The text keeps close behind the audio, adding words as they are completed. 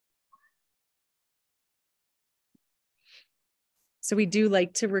So we do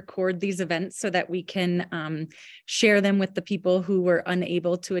like to record these events so that we can share them with the people who were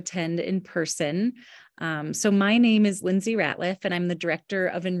unable to attend in person. So my name is Lindsay Ratliff, and I'm the Director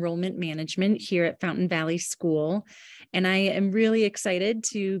of Enrollment Management here at Fountain Valley School. And I am really excited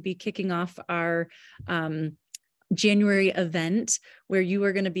to be kicking off our January event, where you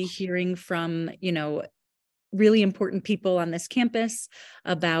are going to be hearing from, really important people on this campus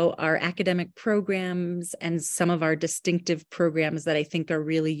about our academic programs and some of our distinctive programs that I think are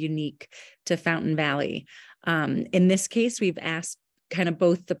really unique to Fountain Valley. In this case, we've asked kind of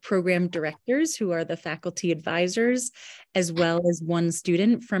both the program directors, who are the faculty advisors, as well as one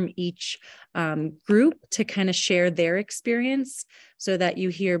student from each group to kind of share their experience, so that you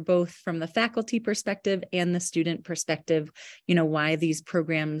hear both from the faculty perspective and the student perspective, why these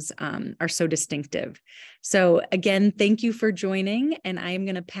programs are so distinctive. So again, thank you for joining, and I am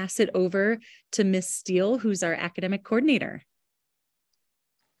going to pass it over to Ms. Steele, who's our academic coordinator.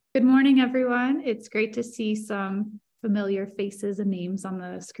 Good morning, everyone. It's great to see some familiar faces and names on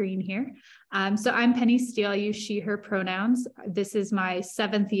the screen here. So I'm Penny Steele. I use she, her pronouns. This is my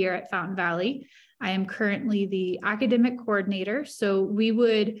 7th year at Fountain Valley. I am currently the academic coordinator. So we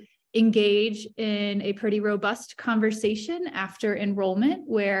would engage in a pretty robust conversation after enrollment,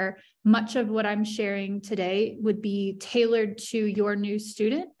 where much of what I'm sharing today would be tailored to your new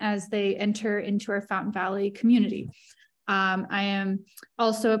student as they enter into our Fountain Valley community. I am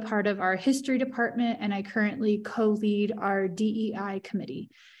also a part of our history department, and I currently co-lead our DEI committee.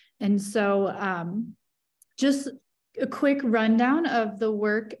 And so just a quick rundown of the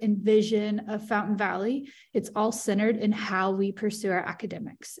work and vision of Fountain Valley. It's all centered in how we pursue our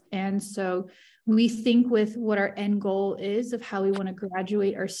academics. And so we think with what our end goal is of how we want to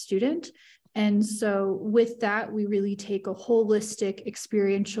graduate our student. And so with that, we really take a holistic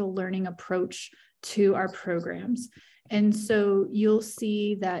experiential learning approach to our programs. And so you'll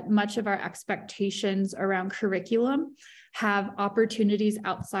see that much of our expectations around curriculum have opportunities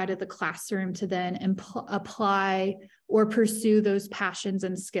outside of the classroom to then apply or pursue those passions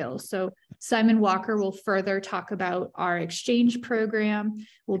and skills. So Simon Walker will further talk about our exchange program.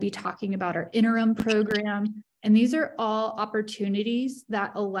 We'll be talking about our interim program. And these are all opportunities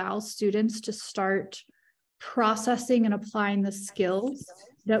that allow students to start processing and applying the skills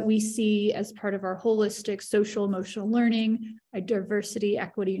that we see as part of our holistic social emotional learning, our diversity,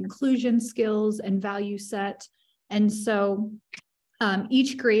 equity, inclusion skills and value set. And so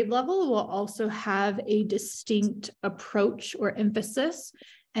each grade level will also have a distinct approach or emphasis.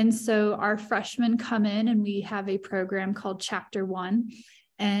 And so our freshmen come in and we have a program called Chapter 1.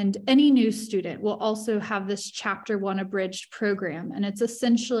 And any new student will also have this Chapter 1 abridged program. And it's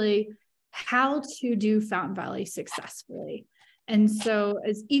essentially how to do Fountain Valley successfully. And so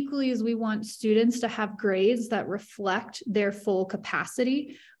as equally as we want students to have grades that reflect their full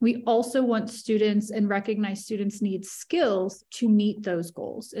capacity, we also want students and recognize students need skills to meet those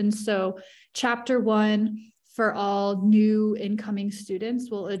goals. And so Chapter 1 for all new incoming students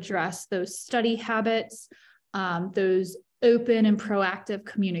will address those study habits, those open and proactive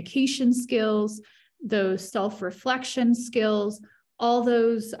communication skills, those self-reflection skills, all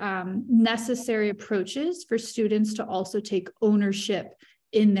those necessary approaches for students to also take ownership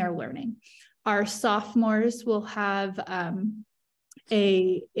in their learning. Our sophomores will have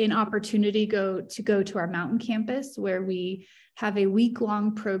an opportunity to go to our mountain campus, where we have a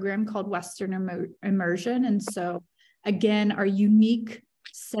week-long program called Western Immersion. And so again, our unique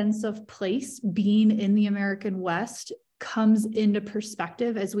sense of place being in the American West comes into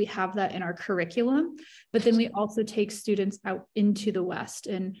perspective as we have that in our curriculum. But then we also take students out into the West,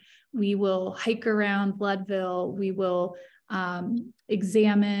 and we will hike around Leadville. We will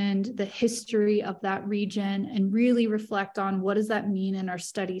examine the history of that region and really reflect on what does that mean in our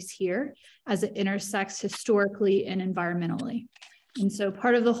studies here as it intersects historically and environmentally. And so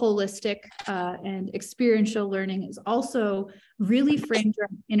part of the holistic and experiential learning is also really framed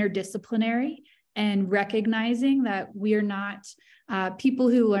around interdisciplinary and recognizing that we are not people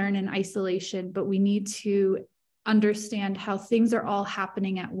who learn in isolation, but we need to understand how things are all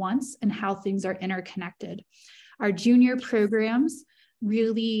happening at once and how things are interconnected. Our junior programs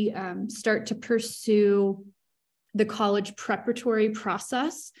really start to pursue the college preparatory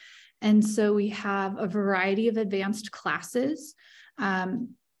process. And so we have a variety of advanced classes.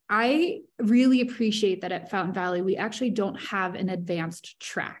 I really appreciate that at Fountain Valley, we actually don't have an advanced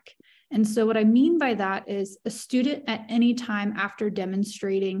track. And so what I mean by that is a student at any time after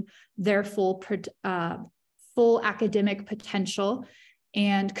demonstrating their full academic potential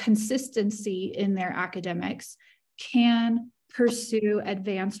and consistency in their academics can pursue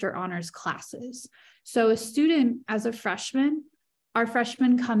advanced or honors classes. So a student as a freshman our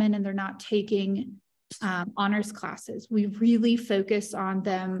freshmen come in and they're not taking honors classes. We really focus on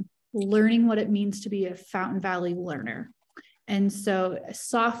them learning what it means to be a Fountain Valley learner. And so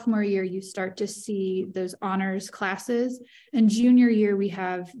sophomore year, you start to see those honors classes. And junior year, we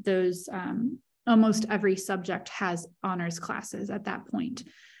have those, almost every subject has honors classes at that point.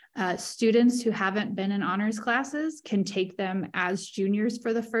 Students who haven't been in honors classes can take them as juniors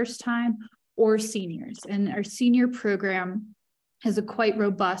for the first time or seniors. And our senior program has a quite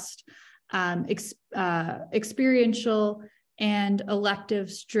robust experiential and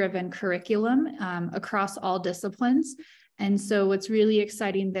electives driven curriculum across all disciplines. And so what's really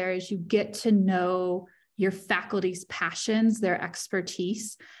exciting there is you get to know your faculty's passions, their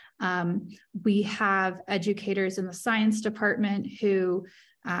expertise. We have educators in the science department who,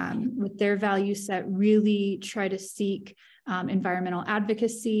 with their value set, really try to seek environmental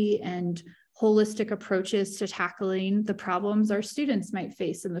advocacy and holistic approaches to tackling the problems our students might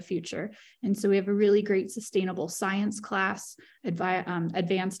face in the future. And so we have a really great sustainable science class,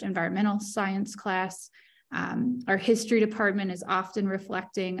 advanced environmental science class. Our history department is often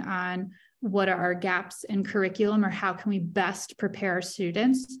reflecting on what are our gaps in curriculum, or how can we best prepare our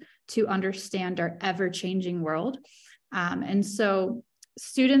students to understand our ever-changing world. And so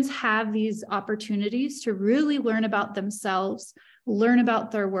students have these opportunities to really learn about themselves, learn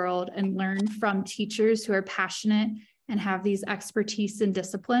about their world, and learn from teachers who are passionate and have these expertise and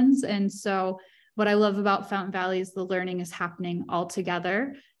disciplines. And so what I love about Fountain Valley is the learning is happening all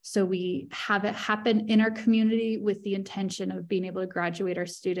together. So we have it happen in our community with the intention of being able to graduate our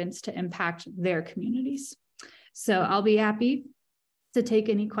students to impact their communities. So I'll be happy to take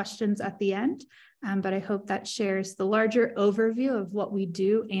any questions at the end, but I hope that shares the larger overview of what we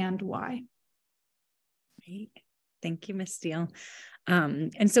do and why. Great. Thank you, Ms. Steele.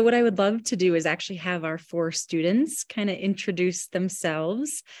 And so what I would love to do is actually have our 4 students kind of introduce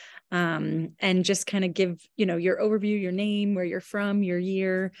themselves and just kind of give, your overview, your name, where you're from, your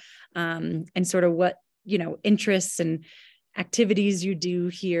year, and sort of what, interests and activities you do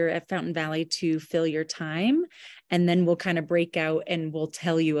here at Fountain Valley to fill your time. And then we'll kind of break out and we'll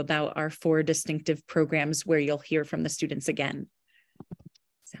tell you about our 4 distinctive programs where you'll hear from the students again.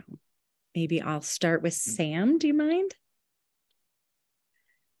 So maybe I'll start with Sam. Do you mind?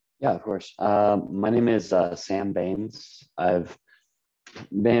 Yeah, of course. My name is Sam Baines. I've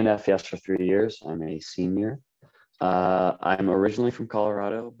been in FVS for 3 years. I'm a senior. I'm originally from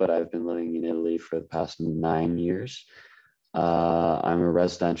Colorado, but I've been living in Italy for the past 9 years. I'm a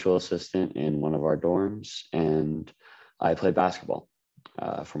residential assistant in one of our dorms, and I play basketball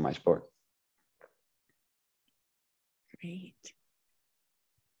for my sport. Great.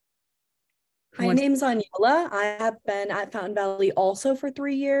 My name's Aniola. I have been at Fountain Valley also for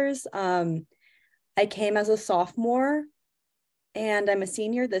 3 years. I came as a sophomore and I'm a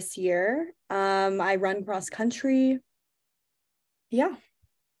senior this year. I run cross country. Yeah.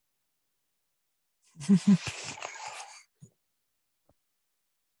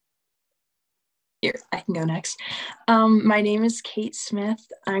 Here, I can go next. My name is Kate Smith.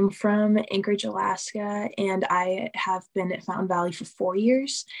 I'm from Anchorage, Alaska, and I have been at Fountain Valley for 4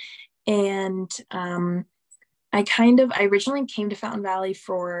 years. And I originally came to Fountain Valley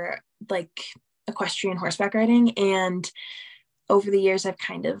for like equestrian horseback riding. And over the years, I've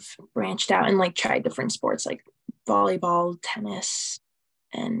kind of branched out and like tried different sports like volleyball, tennis,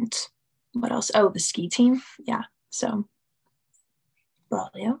 and what else? Oh, the ski team. Yeah. So,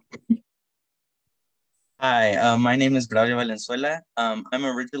 Braulio. Hi, my name is Braulio Valenzuela. I'm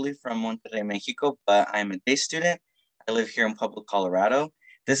originally from Monterrey, Mexico, but I'm a day student. I live here in Pueblo, Colorado.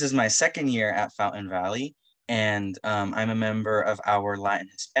 This is my 2nd year at Fountain Valley, and I'm a member of our Latin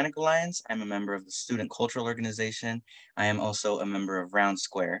Hispanic Alliance. I'm a member of the Student Cultural Organization. I am also a member of Round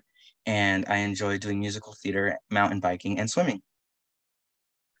Square, and I enjoy doing musical theater, mountain biking, and swimming.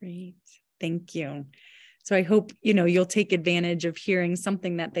 Great. Thank you. So I hope, you'll take advantage of hearing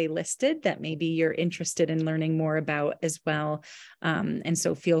something that they listed that maybe you're interested in learning more about as well. And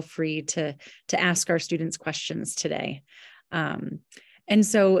so feel free to ask our students questions today. And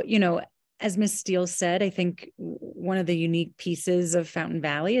so, as Ms. Steele said, I think one of the unique pieces of Fountain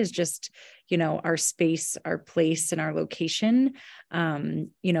Valley is just, our space, our place, and our location.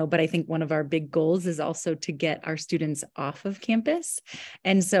 But I think one of our big goals is also to get our students off of campus.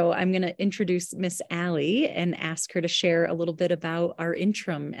 And so I'm going to introduce Miss Allie and ask her to share a little bit about our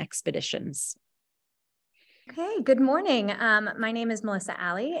interim expeditions. Okay, good morning. My name is Melissa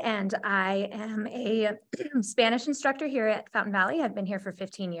Alley, and I am a Spanish instructor here at Fountain Valley. I've been here for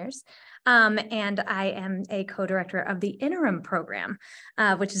 15 years, and I am a co-director of the interim program,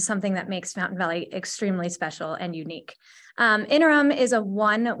 which is something that makes Fountain Valley extremely special and unique. Interim is a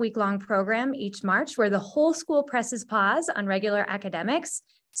 1 week-long program each March where the whole school presses pause on regular academics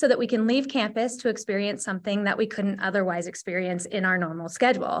so that we can leave campus to experience something that we couldn't otherwise experience in our normal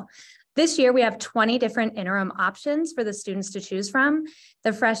schedule. This year, we have 20 different interim options for the students to choose from.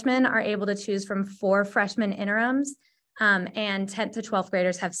 The freshmen are able to choose from 4 freshman interims, and 10th to 12th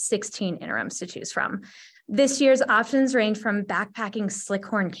graders have 16 interims to choose from. This year's options range from backpacking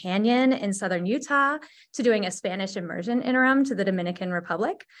Slickhorn Canyon in southern Utah to doing a Spanish immersion interim to the Dominican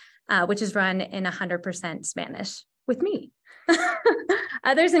Republic, which is run in 100% Spanish with me.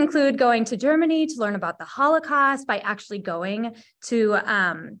 Others include going to Germany to learn about the Holocaust by actually going to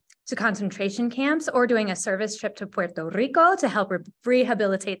concentration camps, or doing a service trip to Puerto Rico to help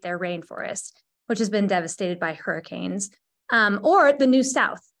rehabilitate their rainforest, which has been devastated by hurricanes, or the New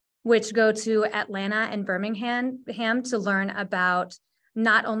South, which go to Atlanta and Birmingham to learn about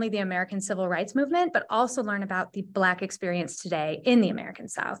not only the American Civil Rights Movement, but also learn about the Black experience today in the American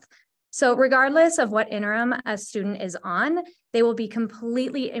South. So regardless of what interim a student is on, they will be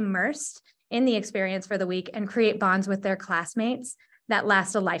completely immersed in the experience for the week and create bonds with their classmates that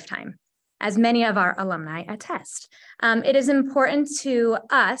last a lifetime, as many of our alumni attest. It is important to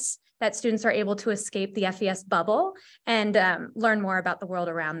us that students are able to escape the FVS bubble and learn more about the world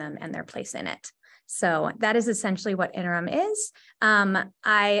around them and their place in it. So that is essentially what interim is. Like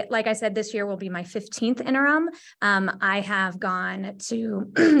I said, this year will be my 15th interim. I have gone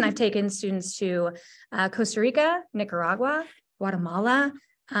to, I've taken students to Costa Rica, Nicaragua, Guatemala,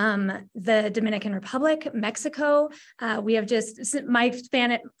 the Dominican Republic, Mexico. We have just, my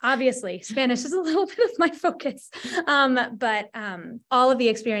Spanish, obviously, Spanish is a little bit of my focus, but all of the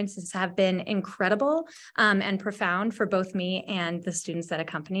experiences have been incredible and profound for both me and the students that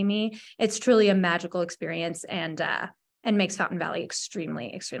accompany me. It's truly a magical experience and makes Fountain Valley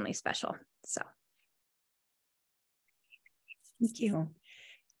extremely, extremely special. So. Thank you.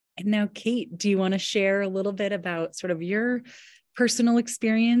 And now, Kate, do you want to share a little bit about sort of your personal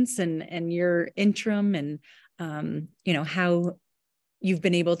experience and your interim and, how you've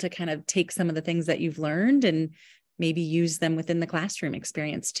been able to kind of take some of the things that you've learned and maybe use them within the classroom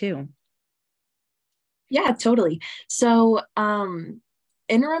experience too? Yeah, totally. So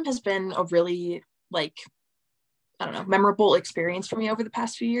interim has been a really memorable experience for me over the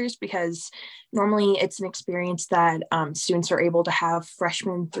past few years, because normally it's an experience that students are able to have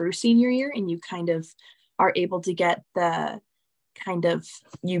freshman through senior year, and you kind of are able to get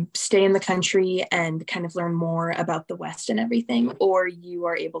you stay in the country and kind of learn more about the West and everything, or you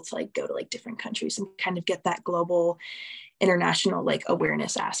are able to go to different countries and kind of get that global international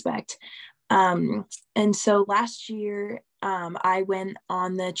awareness aspect. And so last year, I went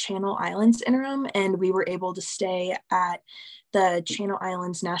on the Channel Islands interim, and we were able to stay at the Channel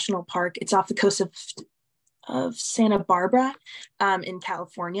Islands National Park. It's off the coast of Santa Barbara in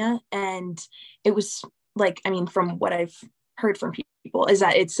California. And it was from what I've heard from people is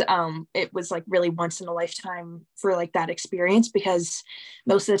that it was really once in a lifetime for that experience, because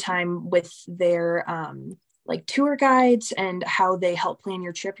most of the time with their tour guides and how they help plan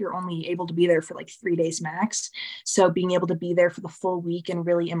your trip, you're only able to be there for 3 days max. So being able to be there for the full week and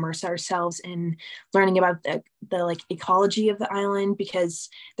really immerse ourselves in learning about the ecology of the island, because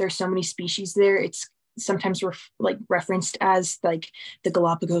there's so many species there. It's sometimes referenced as the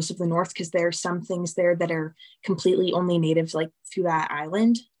Galapagos of the North, because there are some things there that are completely only native to that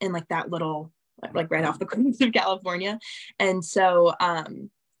island and that little right off the coast of California. And so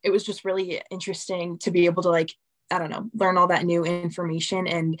it was just really interesting to be able to learn all that new information.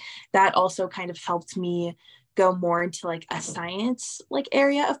 And that also kind of helped me go more into a science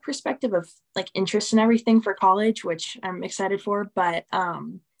area of perspective of interest and everything for college, which I'm excited for. But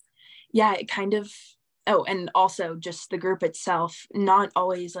yeah, it kind of, and also just the group itself, not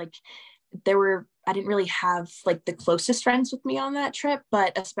always I didn't really have the closest friends with me on that trip,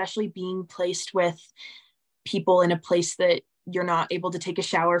 but especially being placed with people in a place that you're not able to take a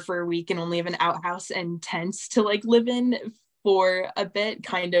shower for a week and only have an outhouse and tents to live in for a bit,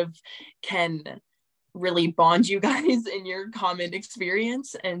 kind of can really bond you guys in your common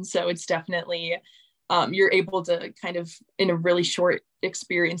experience. And so it's definitely, you're able to kind of in a really short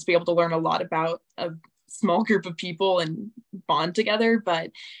experience be able to learn a lot about a small group of people and bond together.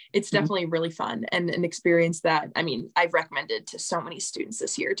 But it's definitely really fun and an experience that, I've recommended to so many students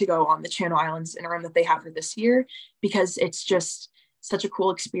this year to go on the Channel Islands interim that they have for this year, because it's just such a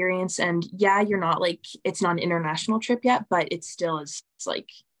cool experience. And yeah, you're not like, it's not an international trip yet, but it still is like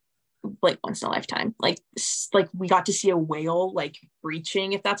once in a lifetime. Like we got to see a whale like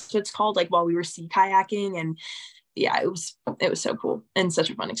breaching, if that's what it's called, like while we were sea kayaking. And yeah, it was so cool and such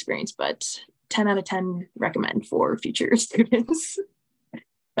a fun experience. But 10 out of 10 recommend for future students.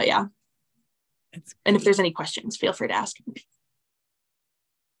 But yeah. And if there's any questions, feel free to ask.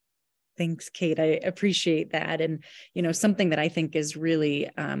 Thanks, Kate. I appreciate that. And, you know, something that I think is really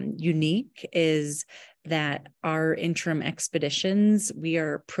unique is that our interim expeditions, we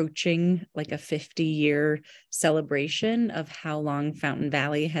are approaching like a 50-year celebration of how long Fountain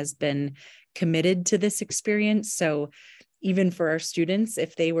Valley has been committed to this experience. So even for our students,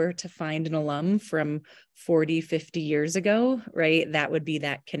 if they were to find an alum from 40, 50 years ago, right, that would be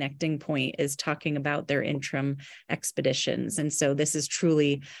that connecting point, is talking about their interim expeditions. And so this is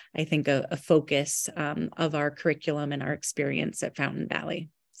truly, I think, a focus of our curriculum and our experience at Fountain Valley.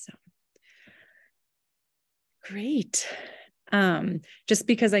 So great. Just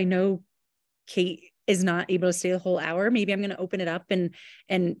because I know Kate is not able to stay the whole hour, maybe I'm going to open it up.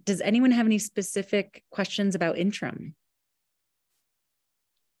 And does anyone have any specific questions about interim?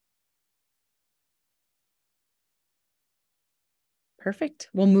 Perfect.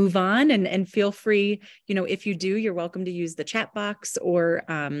 We'll move on, and feel free, you know, if you do, you're welcome to use the chat box, or,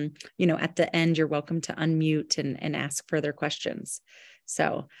 you know, at the end, you're welcome to unmute and ask further questions.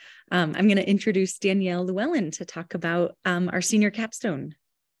 So I'm going to introduce Danielle Llewellyn to talk about our senior capstone.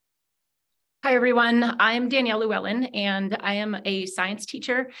 Hi, everyone. I'm Danielle Llewellyn, and I am a science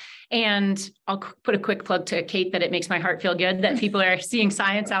teacher. And I'll put a quick plug to Kate that it makes my heart feel good that people are seeing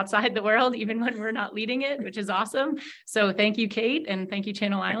science outside the world, even when we're not leading it, which is awesome. So thank you, Kate, and thank you,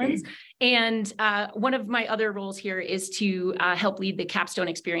 Channel Islands. And one of my other roles here is to help lead the capstone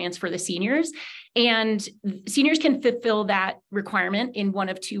experience for the seniors. And seniors can fulfill that requirement in one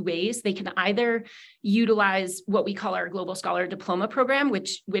of two ways. They can either utilize what we call our Global Scholar Diploma Program,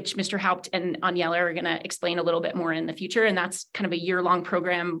 which Mr. Haupt and Aniela are going to explain a little bit more in the future. And that's kind of a year-long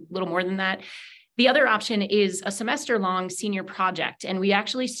program, a little more than that. The other option is a semester-long senior project. And we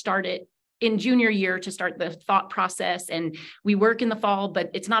actually start it in junior year to start the thought process. And we work in the fall, but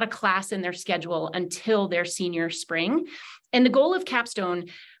it's not a class in their schedule until their senior spring. And the goal of capstone,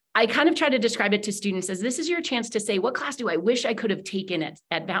 I kind of try to describe it to students as this is your chance to say, what class do I wish I could have taken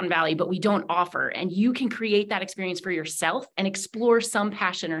at Fountain Valley, but we don't offer? And you can create that experience for yourself and explore some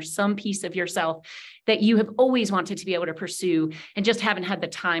passion or some piece of yourself that you have always wanted to be able to pursue and just haven't had the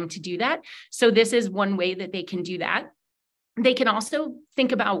time to do that. So this is one way that they can do that. They can also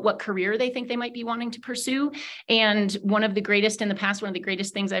think about what career they think they might be wanting to pursue. And one of the greatest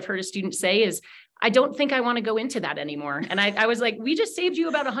things I've heard a student say is, I don't think I want to go into that anymore. And I was like, we just saved you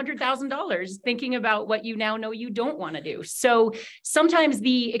about $100,000 thinking about what you now know you don't want to do. So sometimes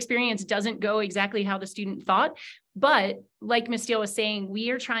the experience doesn't go exactly how the student thought. But like Ms. Steele was saying, we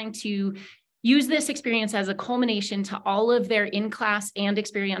are trying to use this experience as a culmination to all of their in-class and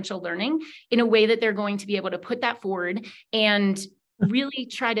experiential learning in a way that they're going to be able to put that forward and really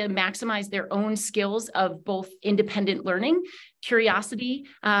try to maximize their own skills of both independent learning, curiosity,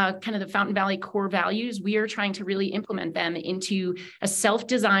 kind of the Fountain Valley core values. We are trying to really implement them into a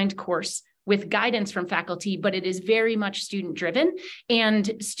self-designed course with guidance from faculty, but it is very much student driven,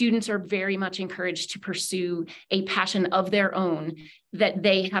 and students are very much encouraged to pursue a passion of their own, that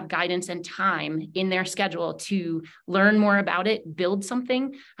they have guidance and time in their schedule to learn more about it, build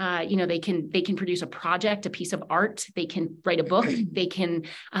something. You know, they can produce a project, a piece of art, they can write a book, they can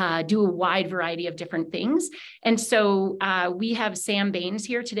do a wide variety of different things. And so we have Sam Baines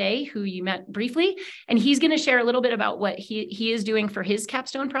here today, who you met briefly, and he's going to share a little bit about what he is doing for his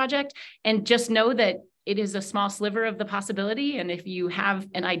capstone project. And just know that it is a small sliver of the possibility. And if you have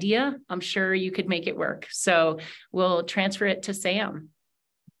an idea, I'm sure you could make it work. So we'll transfer it to Sam.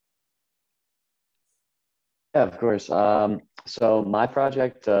 Yeah, of course. So my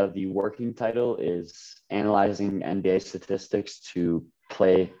project, the working title is Analyzing NBA Statistics to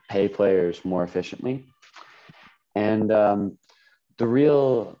Pay Players More Efficiently. And so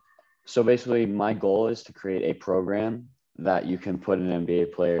basically my goal is to create a program that you can put an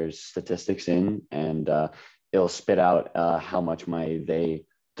NBA player's statistics in, and it'll spit out how much money they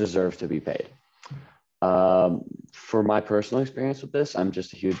deserve to be paid. For my personal experience with this, I'm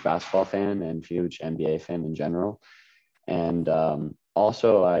just a huge basketball fan and huge NBA fan in general. And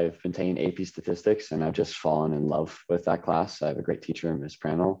also I've been taking AP statistics, and I've just fallen in love with that class. I have a great teacher, Ms.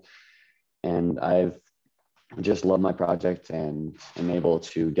 Pranel, and I've just love my project and am able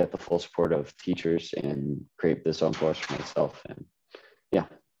to get the full support of teachers and create this own course for myself. And yeah,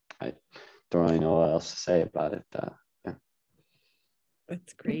 I don't really know what else to say about it. Yeah.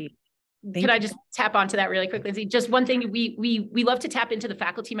 That's great. Could I just tap onto that really quick, Lindsay? Just one thing, we love to tap into the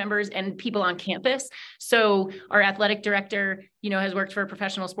faculty members and people on campus. So our athletic director, has worked for a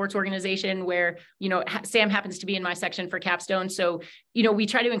professional sports organization where, Sam happens to be in my section for Capstone. So, we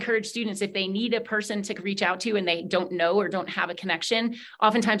try to encourage students, if they need a person to reach out to and they don't know or don't have a connection,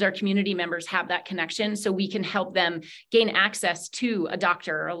 oftentimes our community members have that connection. So we can help them gain access to a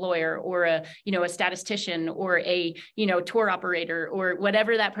doctor or a lawyer or a statistician or a, tour operator or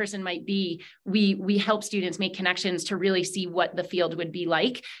whatever that person might be. We help students make connections to really see what the field would be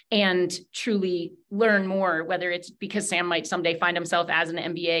like and truly learn more, whether it's because Sam might someday find himself as an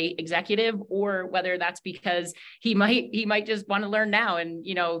MBA executive, or whether that's because he might just want to learn now and,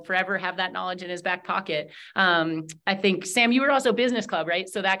 forever have that knowledge in his back pocket. I think, Sam, you were also business club, right?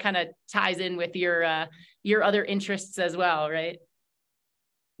 So that kind of ties in with your other interests as well, right?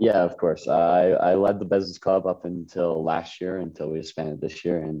 Yeah, of course. I led the business club up until last year, until we expanded this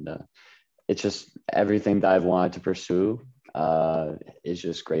year. And it's just everything that I've wanted to pursue is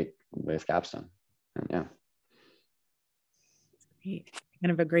just great with Capstone. And yeah.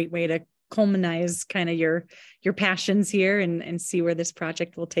 Kind of a great way to culminize kind of your passions here and see where this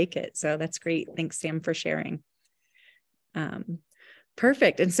project will take it. So that's great. Thanks, Sam, for sharing.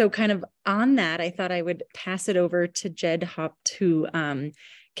 Perfect. And so kind of on that, I thought I would pass it over to Jed Haupt, who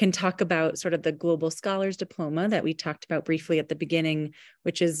can talk about sort of the Global Scholars Diploma that we talked about briefly at the beginning,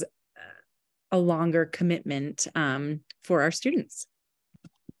 which is a longer commitment for our students.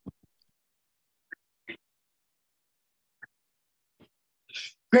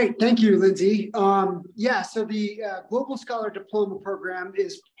 Great, thank you, Lindsay. So the Global Scholar Diploma Program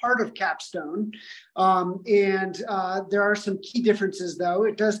is part of Capstone, and there are some key differences, though.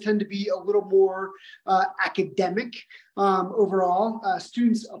 It does tend to be a little more academic overall.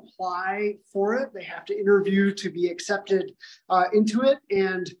 Students apply for it. They have to interview to be accepted into it,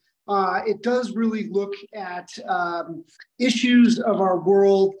 and it does really look at issues of our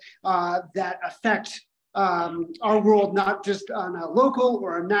world that affect our world, not just on a local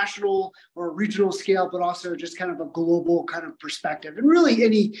or a national or a regional scale, but also just kind of a global kind of perspective. And really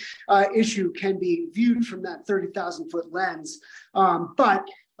any issue can be viewed from that 30,000-foot lens. But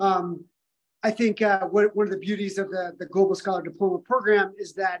I think one of the beauties of the Global Scholar Diploma Program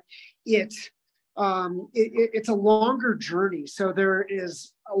is that it's a longer journey. So there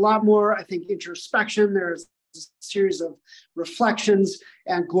is a lot more, I think, introspection. There's a series of reflections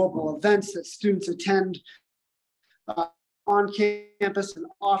and global events that students attend on campus and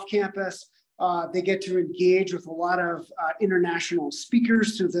off campus. They get to engage with a lot of international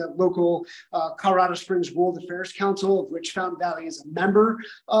speakers through the local Colorado Springs World Affairs Council, of which Fountain Valley is a member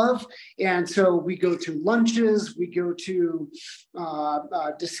of. And so we go to lunches, we go to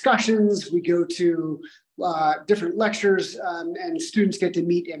discussions, we go to different lectures, and students get to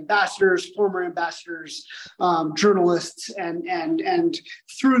meet ambassadors, former ambassadors, journalists, and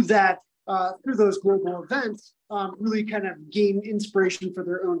through that, through those global events, really kind of gain inspiration for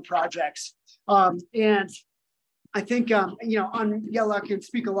their own projects. And I think, Yella can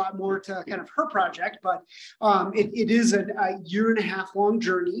speak a lot more to kind of her project, but it is a 1.5-year long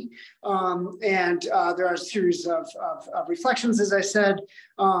journey. And there are a series of reflections, as I said,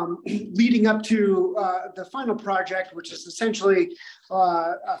 leading up to the final project, which is essentially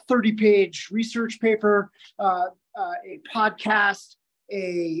a 30-page research paper, a podcast,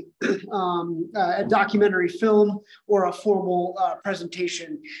 a documentary film, or a formal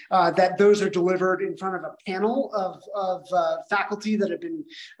presentation. That those are delivered in front of a panel of faculty that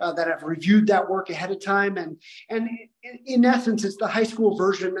have reviewed that work ahead of time, and in essence, it's the high school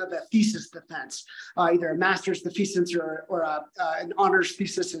version of a thesis defense, either a master's thesis or an honors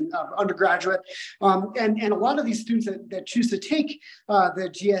thesis in undergraduate. And a lot of these students that choose to take the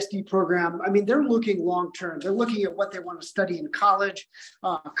GSD program, I mean, they're looking long term. They're looking at what they want to study in college,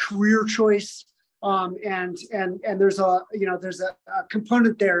 career choice. And there's a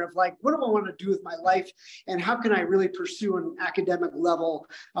component there of like, what do I want to do with my life, and how can I really pursue an academic level,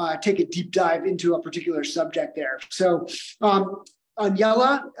 take a deep dive into a particular subject there. So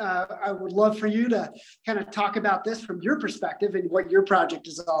Yella, I would love for you to kind of talk about this from your perspective and what your project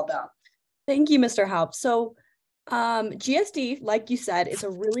is all about. Thank you, Mr. Haupt. So GSD, like you said, is a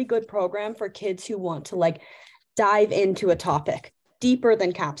really good program for kids who want to like dive into a topic deeper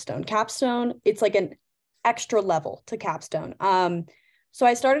than Capstone. Capstone, it's like an extra level to Capstone. So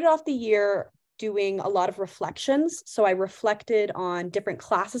I started off the year doing a lot of reflections. So I reflected on different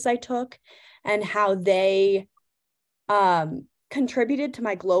classes I took and how they contributed to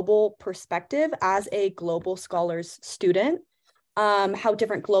my global perspective as a Global Scholars student. how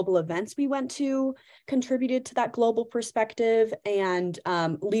different global events we went to contributed to that global perspective, and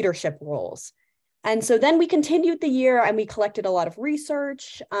leadership roles. And so then we continued the year and we collected a lot of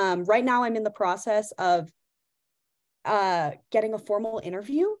research. Right now I'm in the process of getting a formal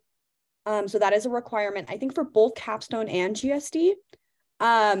interview. So that is a requirement, I think, for both capstone and GSD.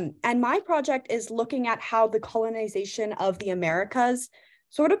 And my project is looking at how the colonization of the Americas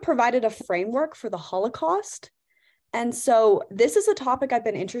sort of provided a framework for the Holocaust. And so this is a topic I've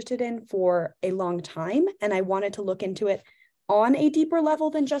been interested in for a long time, and I wanted to look into it on a deeper level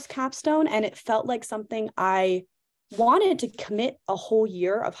than just capstone. And it felt like something I wanted to commit a whole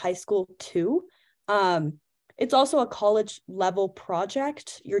year of high school to. It's also a college level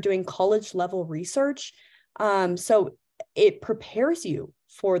project. You're doing college level research. So it prepares you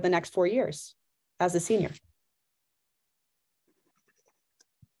for the next 4 years as a senior.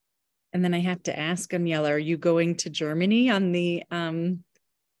 And then I have to ask, Aniela, are you going to Germany on the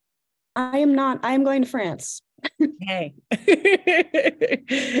I am not. I am going to France. Hey,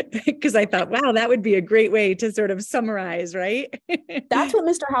 because I thought, wow, that would be a great way to sort of summarize, right? That's what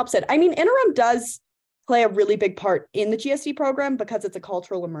Mr. Haupt said. I mean, interim does play a really big part in the GSD program because it's a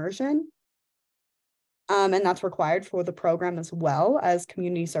cultural immersion. And that's required for the program as well as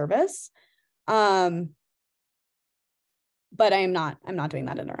community service. But I'm not doing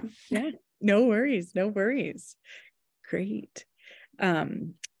that interim. Yeah, no worries, no worries. Great.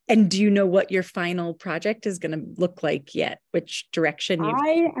 And do you know what your final project is going to look like yet? Which direction?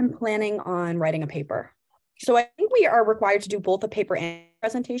 I am planning on writing a paper. So I think we are required to do both a paper and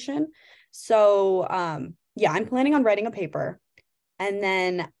presentation. So yeah, I'm planning on writing a paper. And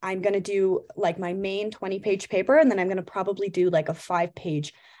then I'm going to do like my main 20-page paper. And then I'm going to probably do like a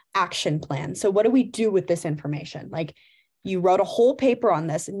 5-page action plan. So what do we do with this information? Like, you wrote a whole paper on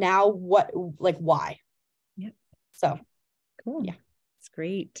this. Now what, like, why? Yep. So cool. Yeah. It's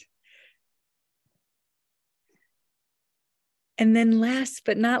great. And then last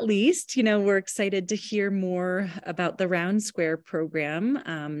but not least, we're excited to hear more about the Round Square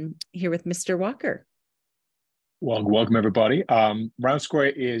program here with Mr. Walker. Well, welcome everybody. Round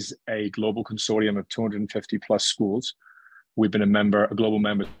Square is a global consortium of 250 plus schools. We've been a global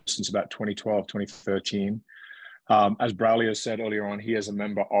member since about 2012, 2013. As Braulio said earlier on, he is a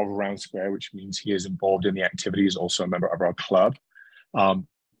member of Round Square, which means he is involved in the activities, also a member of our club.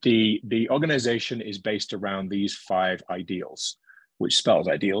 The organization is based around these 5 ideals, which spells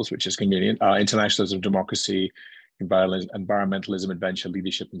ideals, which is convenient: internationalism, democracy, environmentalism, adventure,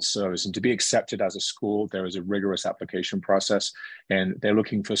 leadership, and service. And to be accepted as a school, there is a rigorous application process, and they're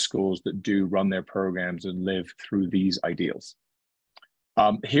looking for schools that do run their programs and live through these ideals.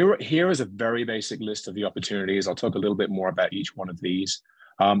 Here is a very basic list of the opportunities. I'll talk a little bit more about each one of these.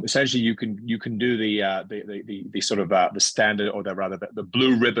 Essentially, you can do the sort of the standard, or the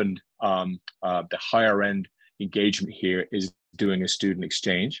blue ribbon. The higher end engagement here is doing a student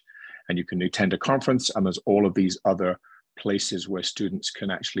exchange, and you can attend a conference. And there's all of these other places where students can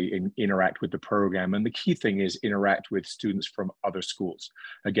actually interact with the program. And the key thing is interact with students from other schools.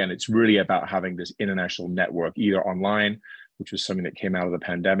 Again, it's really about having this international network, either online, which was something that came out of the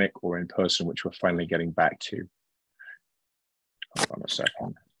pandemic, or in person, which we're finally getting back to. Hold on a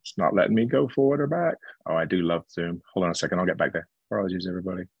second. It's not letting me go forward or back. Oh, I do love Zoom. Hold on a second. I'll get back there. Apologies,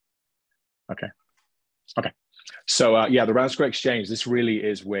 everybody. Okay. So yeah, the Round Square Exchange, this really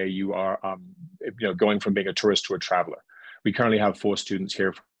is where you are going from being a tourist to a traveler. We currently have 4 students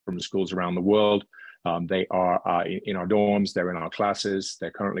here from schools around the world. They are in our dorms. They're in our classes.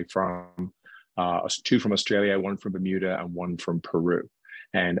 They're currently from 2 from Australia, 1 from Bermuda, and 1 from Peru.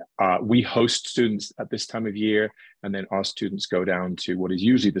 And we host students at this time of year, and then our students go down to what is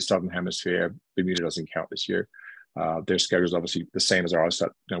usually the Southern Hemisphere. Bermuda doesn't count this year. Their schedule is obviously the same as ours. So,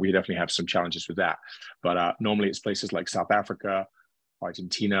 we definitely have some challenges with that. But normally it's places like South Africa,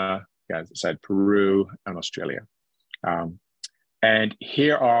 Argentina, as I said, Peru, and Australia. And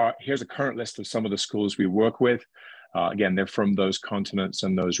here's a current list of some of the schools we work with. Again, they're from those continents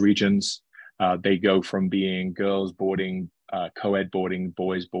and those regions. They go from being girls boarding, co-ed boarding,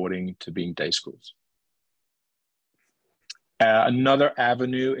 boys boarding, to being day schools. Another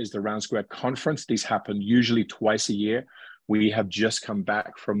avenue is the Round Square Conference. These happen usually twice a year. We have just come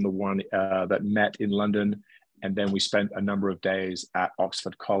back from the one that met in London, and then we spent a number of days at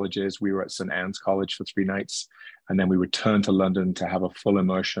Oxford colleges. We were at St. Anne's College for 3 nights, and then we returned to London to have a full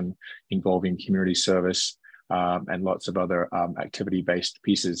immersion involving community service and lots of other activity-based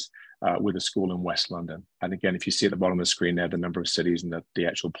pieces with a school in West London. And again, if you see at the bottom of the screen there, the number of cities and the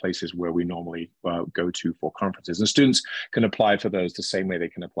actual places where we normally go to for conferences. And students can apply for those the same way they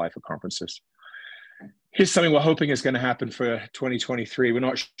can apply for conferences. Here's something we're hoping is going to happen for 2023. We're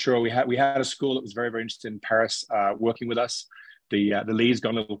not sure. We had a school that was very, very interested in Paris working with us. The lead's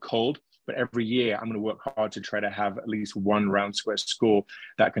gone a little cold, but every year I'm going to work hard to try to have at least one Round Square school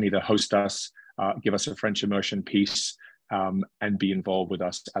that can either host us, give us a French immersion piece, and be involved with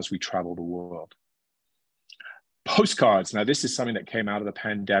us as we travel the world. Postcards. Now, this is something that came out of the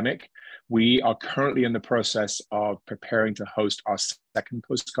pandemic. We are currently in the process of preparing to host our second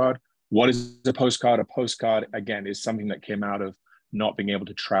postcard. What is a postcard? A postcard, again, is something that came out of not being able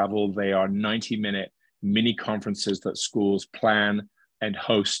to travel. They are 90-minute mini conferences that schools plan and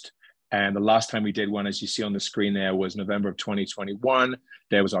host. And the last time we did one, as you see on the screen there, was November of 2021.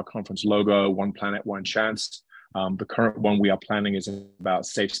 There was our conference logo, One Planet, One Chance. The current one we are planning is about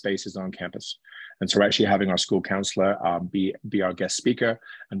safe spaces on campus. And so we're actually having our school counselor be our guest speaker,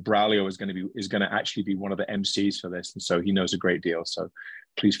 and Braulio is going to actually be one of the MCs for this, and so he knows a great deal. So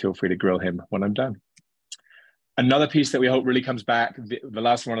please feel free to grill him when I'm done. Another piece that we hope really comes back. The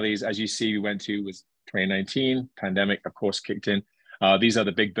last one of these, as you see, we went to was 2019. Pandemic, of course, kicked in. These are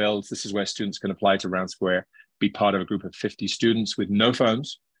the big builds. This is where students can apply to Round Square, be part of a group of 50 students with no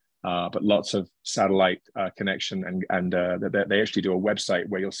phones, but lots of satellite connection, and they actually do a website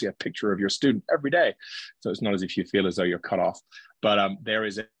where you'll see a picture of your student every day. So it's not as if you feel as though you're cut off. But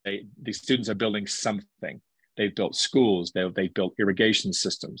these students are building something. They've built schools. They've built irrigation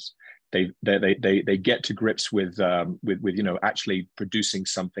systems. They get to grips with actually producing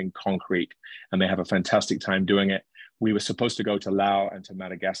something concrete, and they have a fantastic time doing it. We were supposed to go to Laos and to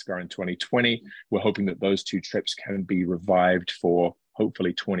Madagascar in 2020. We're hoping that those two trips can be revived for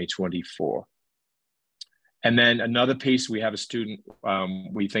hopefully 2024. And then another piece, we have a student,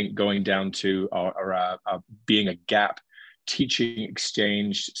 we think, going down to being a gap teaching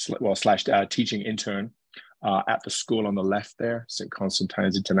exchange, / teaching intern at the school on the left there, St.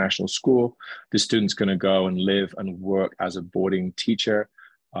 Constantine's International School. The student's going to go and live and work as a boarding teacher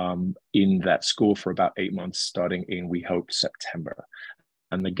in that school for about 8 months, starting in, we hope, September.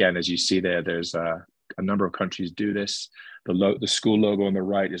 And again, as you see there, there's a number of countries do this. The school logo on the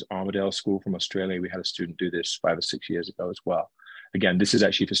right is Armadale School from Australia. We had a student do this 5 or 6 years ago as well. Again, this is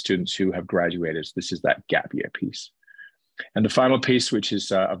actually for students who have graduated. This is that gap year piece. And the final piece, which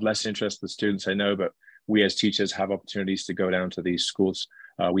is of less interest to the students, I know, but we as teachers have opportunities to go down to these schools.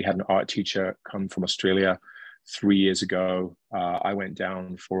 We had an art teacher come from Australia 3 years ago. I went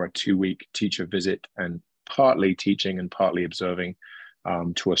down for a 2-week teacher visit and partly teaching and partly observing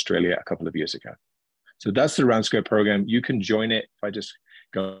to Australia a couple of years ago. So that's the Round Square program. You can join it. If I just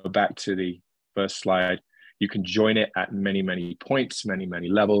go back to the first slide, you can join it at many, many points, many, many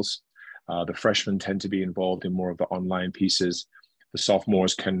levels. The freshmen tend to be involved in more of the online pieces. The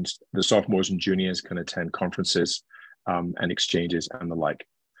sophomores and juniors can attend conferences and exchanges and the like.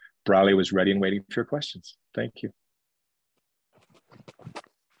 Braulio was ready and waiting for your questions. Thank you.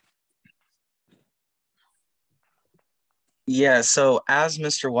 Yeah, so as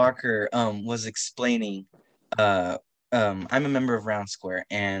Mr. Walker was explaining, I'm a member of Round Square,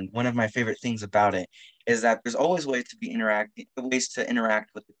 and one of my favorite things about it is that there's always ways to interact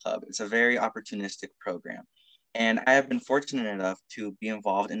with the club. It's a very opportunistic program, and I have been fortunate enough to be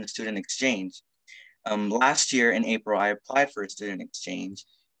involved in the student exchange. Last year in April, I applied for a student exchange,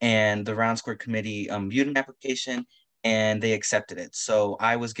 and the Round Square committee viewed an application and they accepted it. So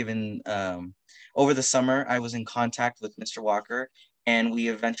I was given, over the summer, I was in contact with Mr. Walker, and we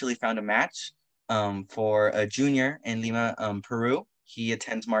eventually found a match for a junior in Lima, Peru. He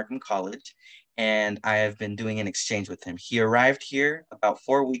attends Markham College, and I have been doing an exchange with him. He arrived here about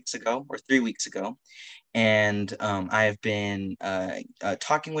 4 weeks ago or 3 weeks ago, and I have been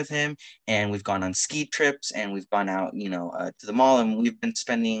talking with him, and we've gone on ski trips, and we've gone out, to the mall, and we've been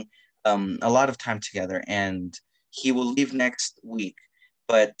spending a lot of time together. And he will leave next week,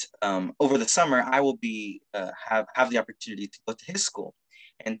 but over the summer I will be have the opportunity to go to his school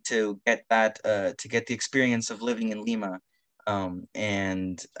and to get the experience of living in Lima.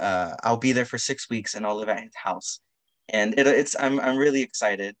 And I'll be there for 6 weeks, and I'll live at his house. And I'm really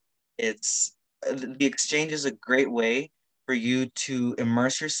excited. The exchange is a great way for you to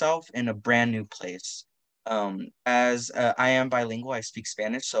immerse yourself in a brand new place. As I am bilingual, I speak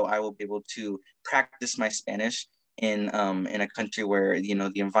Spanish, so I will be able to practice my Spanish in a country where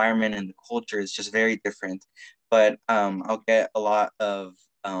the environment and the culture is just very different. But I'll get a lot of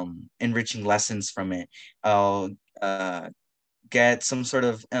enriching lessons from it. I'll get some sort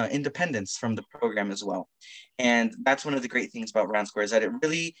of independence from the program as well. And that's one of the great things about Round Square, is that it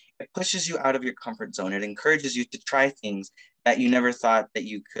pushes you out of your comfort zone. It encourages you to try things that you never thought that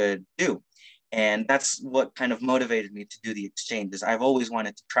you could do. And that's what kind of motivated me to do the exchange. Is I've always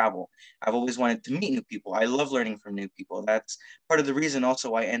wanted to travel. I've always wanted to meet new people. I love learning from new people. That's part of the reason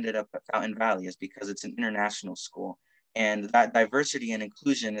also I ended up at Fountain Valley, is because it's an international school. And that diversity and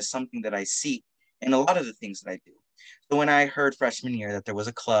inclusion is something that I seek in a lot of the things that I do. So when I heard freshman year that there was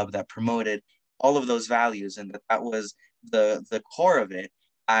a club that promoted all of those values and that was the core of it,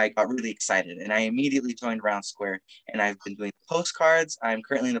 I got really excited and I immediately joined Round Square, and I've been doing postcards. I'm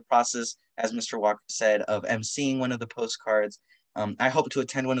currently in the process, as Mr. Walker said, of emceeing one of the postcards. I hope to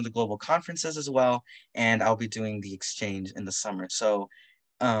attend one of the global conferences as well, and I'll be doing the exchange in the summer. So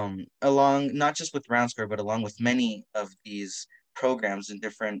along, not just with Round Square, but along with many of these programs and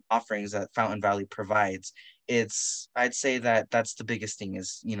different offerings that Fountain Valley provides, I'd say that that's the biggest thing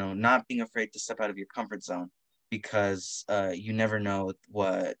is, not being afraid to step out of your comfort zone, because you never know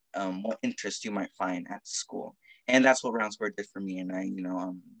what interest you might find at school. And that's what Round Square did for me. And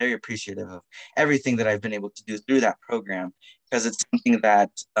I'm very appreciative of everything that I've been able to do through that program, because it's something that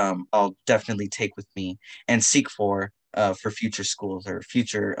I'll definitely take with me and seek for future schools or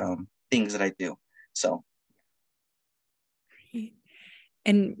future things that I do. So.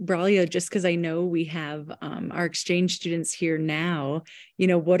 And Braulio, just because I know we have our exchange students here now,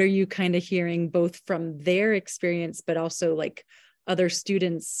 what are you kind of hearing both from their experience, but also like other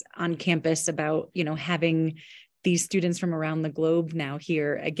students on campus about, having these students from around the globe now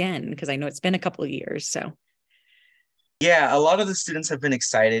here again? Because I know it's been a couple of years, so. Yeah, a lot of the students have been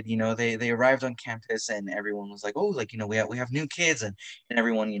excited. They arrived on campus and everyone was like, oh, we have new kids, and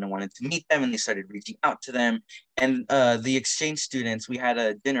everyone, wanted to meet them, and they started reaching out to them. And the exchange students, we had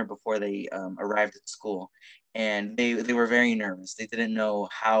a dinner before they arrived at school, and they were very nervous. They didn't know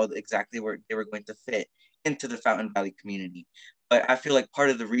how exactly they were going to fit into the Fountain Valley community. But I feel like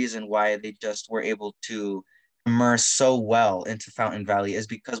part of the reason why they just were able to immerse so well into Fountain Valley is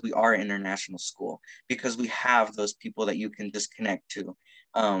because we are an international school, because we have those people that you can just connect to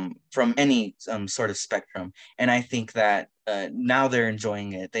from any sort of spectrum. And I think that now they're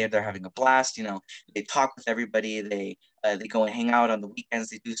enjoying it. They're having a blast. They talk with everybody. They go and hang out on the weekends.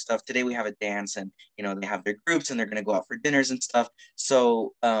 They do stuff. Today we have a dance, and they have their groups, and they're going to go out for dinners and stuff.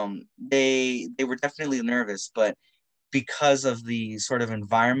 So they were definitely nervous, but because of the sort of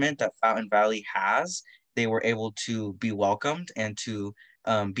environment that Fountain Valley has, they were able to be welcomed and to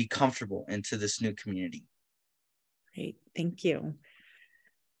be comfortable into this new community. Great, thank you.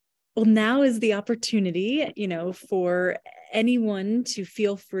 Well, now is the opportunity, for anyone to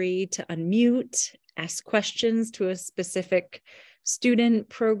feel free to unmute, ask questions to a specific student,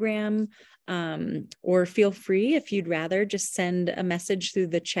 program, or feel free, if you'd rather, just send a message through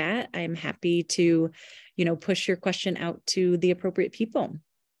the chat. I'm happy to, push your question out to the appropriate people.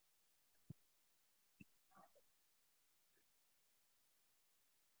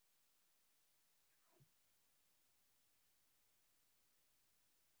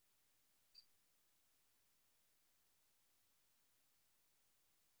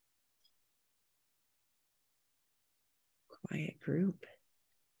 Quiet group.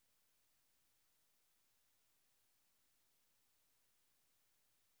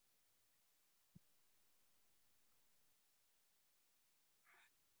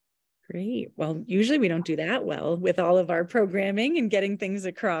 Great. Well, usually we don't do that well with all of our programming and getting things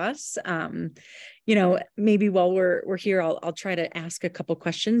across. Maybe while we're here, I'll try to ask a couple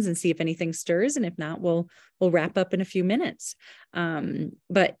questions and see if anything stirs, and if not, we'll wrap up in a few minutes.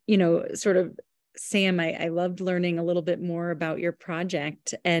 But sort of, Sam, I loved learning a little bit more about your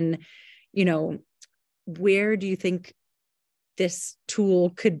project, and where do you think this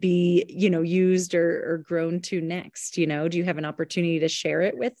tool could be, used or grown to next? Do you have an opportunity to share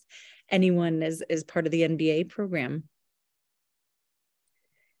it with anyone as part of the NBA program?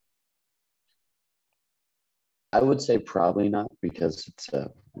 I would say probably not, because it's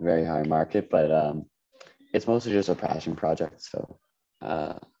a very high market, but it's mostly just a passion project. So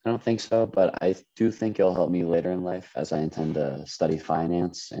I don't think so, but I do think it'll help me later in life, as I intend to study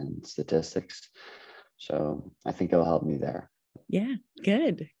finance and statistics. So I think it'll help me there. Yeah,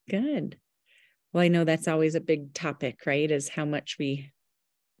 good. Well, I know that's always a big topic, right? Is how much we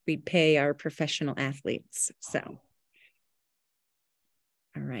pay our professional athletes. So,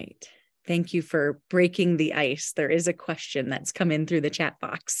 all right. Thank you for breaking the ice. There is a question that's come in through the chat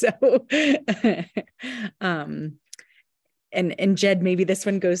box. So, and Jed, maybe this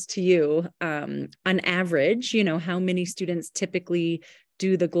one goes to you. On average, how many students typically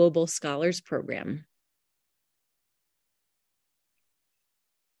do the Global Scholars Program?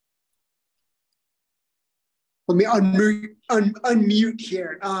 Let me unmute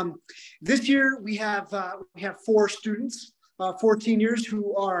here. This year we have 4 students for seniors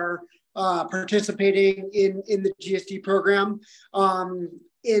who are participating in the GSD program.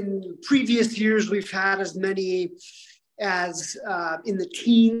 In previous years, we've had as many as in the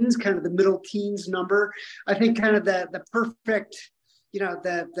teens, kind of the middle teens number. I think kind of the perfect,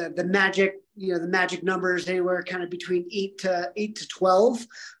 the magic, the magic numbers anywhere kind of between 8 to 12,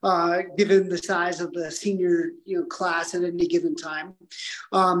 given the size of the senior, class at any given time.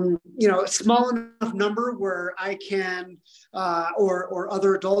 A small enough number where I can, or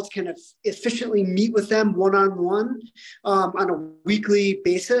other adults can efficiently meet with them one-on-one on a weekly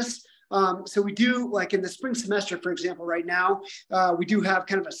basis. So we do, like in the spring semester, for example, right now, we do have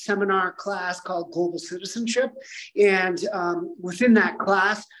kind of a seminar class called Global Citizenship. And within that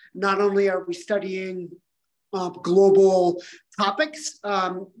class, not only are we studying global topics,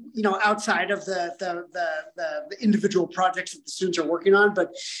 outside of the individual projects that the students are working on,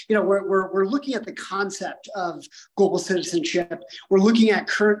 but we're looking at the concept of global citizenship. We're looking at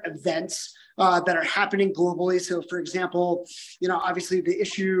current events that are happening globally. So, for example, obviously the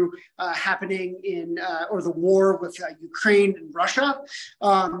issue happening in, or the war with Ukraine and Russia,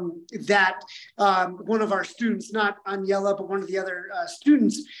 that one of our students, not Aniela, but one of the other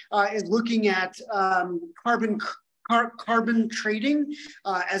students, is looking at carbon trading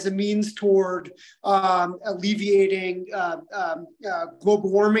as a means toward alleviating global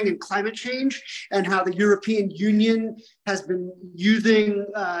warming and climate change, and how the European Union has been using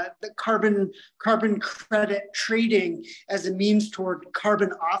the carbon credit trading as a means toward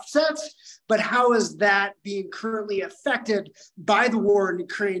carbon offsets. But how is that being currently affected by the war in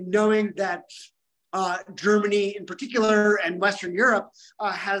Ukraine, knowing that Germany in particular and Western Europe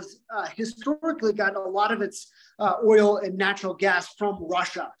has historically gotten a lot of its oil and natural gas from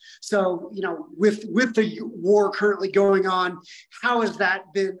Russia. So, with the war currently going on, how has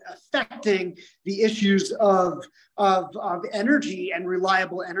that been affecting the issues of energy and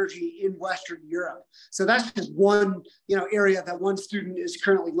reliable energy in Western Europe? So that's just one, area that one student is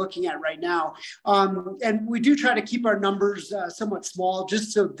currently looking at right now. And we do try to keep our numbers somewhat small,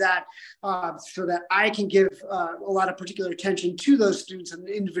 just so that I can give a lot of particular attention to those students on an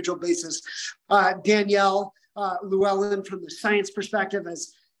individual basis. Danielle Llewellyn, from the science perspective,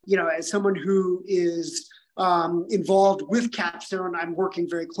 as someone who is involved with Capstone, I'm working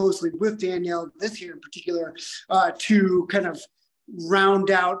very closely with Danielle this year in particular to kind of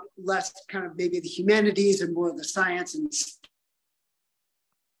round out less kind of maybe the humanities and more of the science and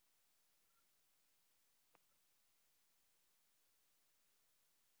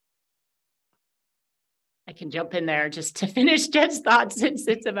I can jump in there just to finish Jed's thoughts, since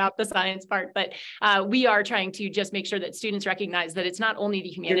it's about the science part. But we are trying to just make sure that students recognize that it's not only the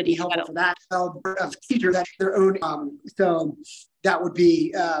humanities. Helpful for that of teachers that their own. So that would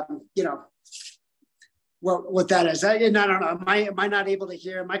be, what that is. And I don't know. Am I not able to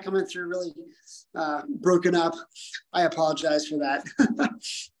hear? Am I coming through really broken up? I apologize for that.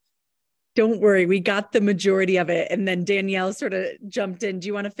 Don't worry, we got the majority of it, and then Danielle sort of jumped in. Do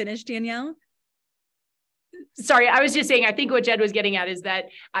you want to finish, Danielle? Sorry, I was just saying, I think what Jed was getting at is that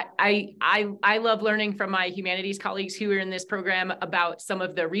I love learning from my humanities colleagues who are in this program about some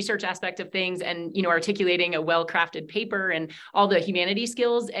of the research aspect of things, and articulating a well-crafted paper and all the humanities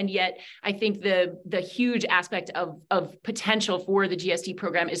skills. And yet I think the huge aspect of potential for the GSD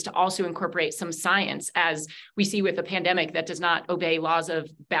program is to also incorporate some science, as we see with a pandemic that does not obey laws of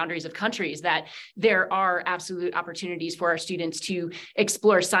boundaries of countries, that there are absolute opportunities for our students to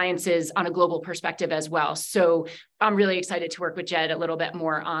explore sciences on a global perspective as well. So I'm really excited to work with Jed a little bit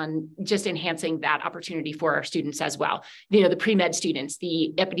more on just enhancing that opportunity for our students as well. The pre-med students,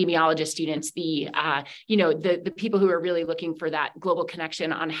 the epidemiologist students, the people who are really looking for that global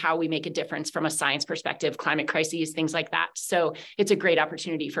connection on how we make a difference from a science perspective, climate crises, things like that. So it's a great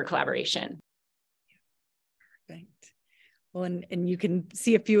opportunity for collaboration. Perfect. Well, and you can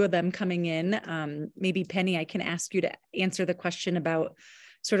see a few of them coming in. Maybe Penny, I can ask you to answer the question about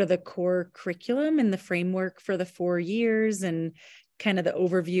sort of the core curriculum and the framework for the 4 years, and kind of the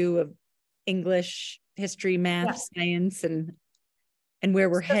overview of English, history, math, science, and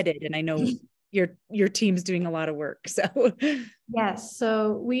where we're headed. And I know your team's doing a lot of work. So yes,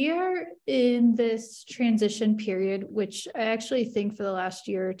 so we are in this transition period, which I actually think for the last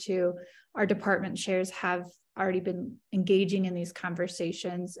year or two, our department chairs have already been engaging in these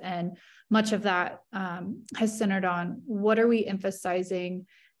conversations, and much of that has centered on what are we emphasizing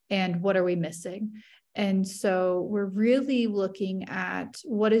and what are we missing. And so we're really looking at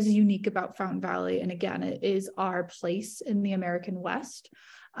what is unique about Fountain Valley. And again, it is our place in the American West.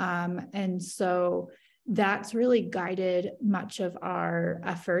 And so that's really guided much of our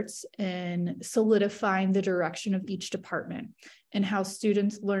efforts in solidifying the direction of each department and how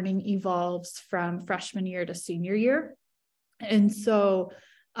students' learning evolves from freshman year to senior year. And so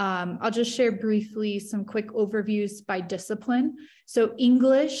I'll just share briefly some quick overviews by discipline. So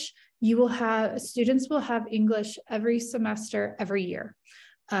English, students will have English every semester, every year.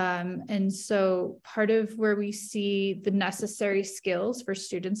 And so part of where we see the necessary skills for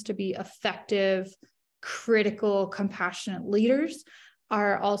students to be effective, critical, compassionate leaders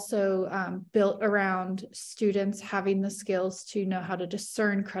are also built around students having the skills to know how to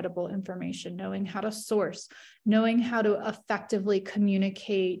discern credible information, knowing how to source, knowing how to effectively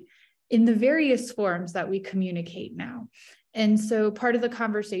communicate in the various forms that we communicate now. And so part of the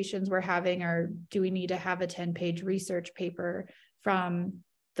conversations we're having are, do we need to have a 10-page research paper from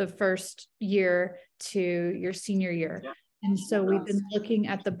the first year to your senior year? Yeah. And so we've been looking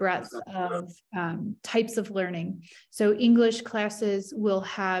at the breadth of types of learning. So English classes will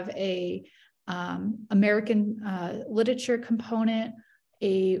have a American literature component,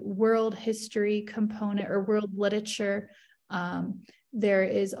 a world history component or world literature. There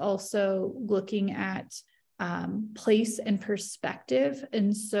is also looking at place and perspective.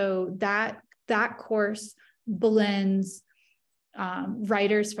 And so that course blends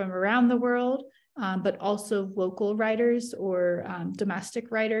writers from around the world, but also local writers or domestic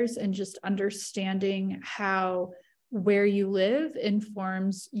writers, and just understanding how where you live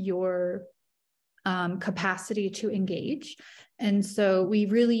informs your capacity to engage. And so we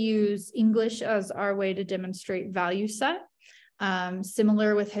really use English as our way to demonstrate value set.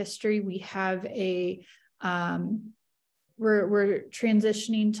 Similar with history, we have we're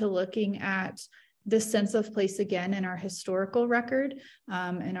transitioning to looking at this sense of place again in our historical record,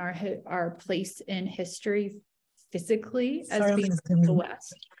 and our place in history physically as being the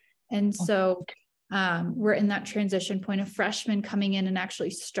West. And so we're in that transition point of freshmen coming in and actually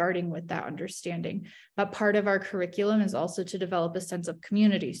starting with that understanding. But part of our curriculum is also to develop a sense of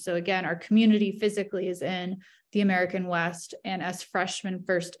community. So again, our community physically is in the American West. And as freshmen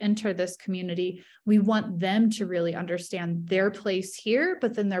first enter this community, we want them to really understand their place here,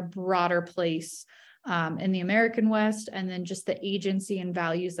 but then their broader place in the American West, and then just the agency and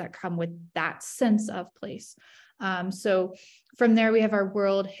values that come with that sense of place. So from there, we have our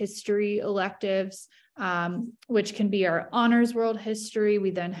world history electives, which can be our honors world history.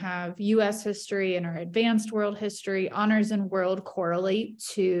 We then have US history and our advanced world history. Honors and world correlate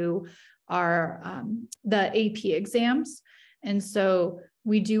to our the AP exams. And so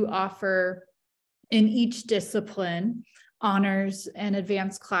we do offer in each discipline honors and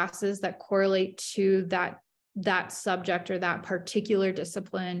advanced classes that correlate to that subject or that particular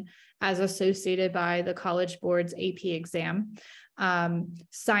discipline as associated by the College Board's AP exam.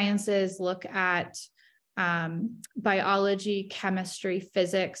 Sciences look at biology, chemistry,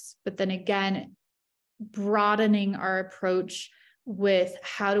 physics, but then again, broadening our approach with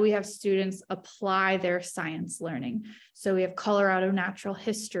how do we have students apply their science learning. So we have Colorado natural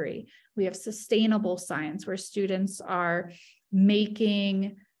history. We have sustainable science, where students are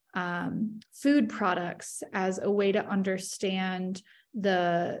making food products as a way to understand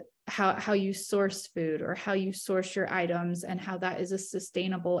how you source food or how you source your items, and how that is a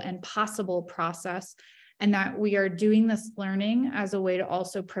sustainable and possible process. And that we are doing this learning as a way to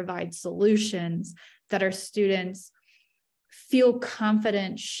also provide solutions that our students feel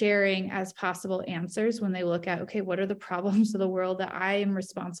confident sharing as possible answers when they look at, okay, what are the problems of the world that I am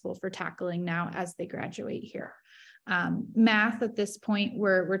responsible for tackling now as they graduate here? Math at this point,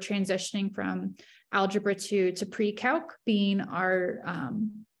 we're transitioning from Algebra 2 to pre-calc being our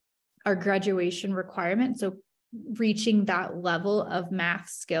graduation requirement. So reaching that level of math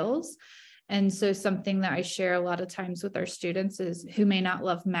skills. And so something that I share a lot of times with our students is who may not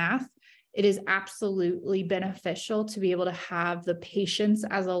love math, it is absolutely beneficial to be able to have the patience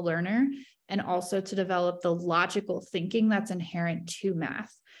as a learner and also to develop the logical thinking that's inherent to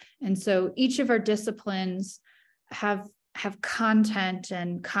math. And so each of our disciplines have content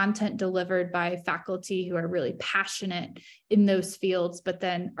and content delivered by faculty who are really passionate in those fields, but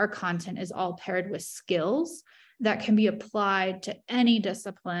then our content is all paired with skills that can be applied to any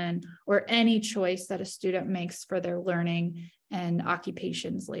discipline or any choice that a student makes for their learning and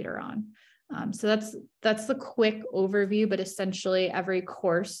occupations later on. So that's the quick overview, but essentially every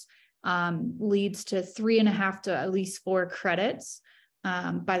course leads to 3.5 to at least 4 credits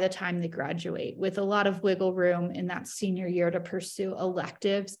by the time they graduate, with a lot of wiggle room in that senior year to pursue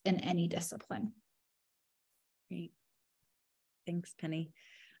electives in any discipline. Great. Thanks, Penny.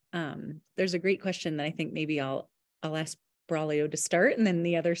 There's a great question that I think maybe I'll ask Braulio to start, and then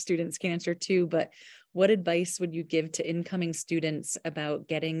the other students can answer too. But what advice would you give to incoming students about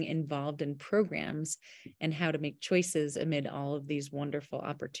getting involved in programs and how to make choices amid all of these wonderful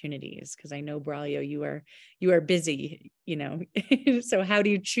opportunities? Because I know, Braulio, you are busy, you know. So how do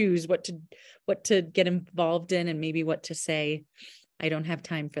you choose what to get involved in, and maybe what to say, I don't have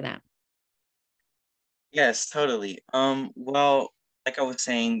time for that? Yes, totally. Well, like I was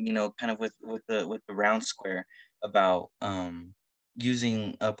saying, you know, kind of with the round square about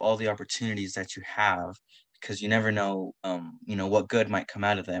using up all the opportunities that you have, because you never know, you know, what good might come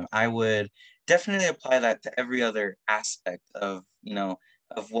out of them. I would definitely apply that to every other aspect of, you know,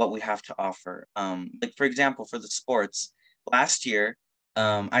 of what we have to offer. Like for example, for the sports, last year,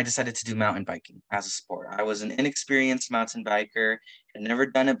 I decided to do mountain biking as a sport. I was an inexperienced mountain biker, had never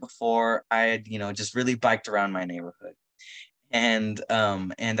done it before. I had, you know, just really biked around my neighborhood, and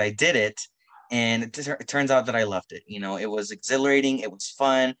I did it, and it turns out that I loved it. You know, it was exhilarating, it was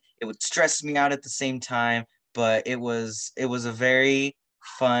fun, it would stress me out at the same time, but it was a very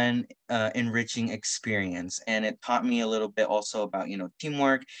fun, enriching experience, and it taught me a little bit also about, you know,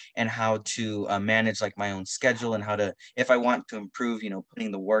 teamwork and how to manage like my own schedule, and how to, if I want to improve, you know,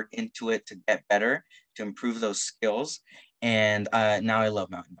 putting the work into it to get better, to improve those skills. And now I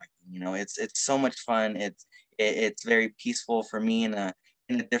love mountain biking. You know, it's so much fun. It's very peaceful for me in a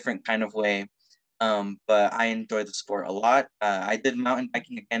different kind of way. But I enjoy the sport a lot. I did mountain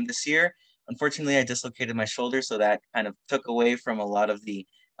biking again this year. Unfortunately, I dislocated my shoulder, so that kind of took away from a lot of the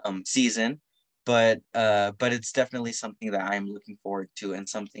season. But it's definitely something that I'm looking forward to, and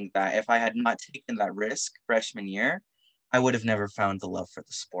something that if I had not taken that risk freshman year, I would have never found the love for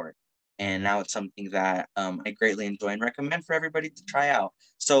the sport. And now it's something that I greatly enjoy and recommend for everybody to try out.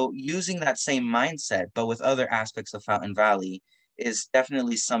 So using that same mindset, but with other aspects of Fountain Valley, is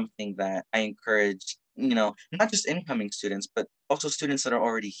definitely something that I encourage, you know, not just incoming students, but also students that are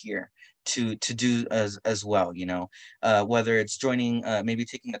already here to do as well, you know, whether it's joining, maybe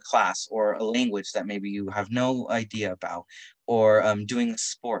taking a class or a language that maybe you have no idea about, or doing a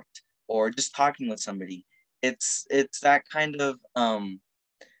sport, or just talking with somebody. It's that kind of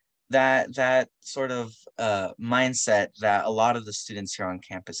that sort of mindset that a lot of the students here on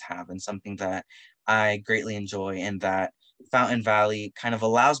campus have, and something that I greatly enjoy, and that Fountain Valley kind of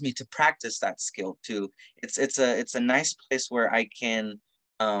allows me to practice that skill too. It's a nice place where I can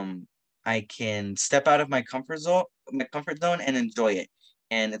step out of my comfort zone and enjoy it.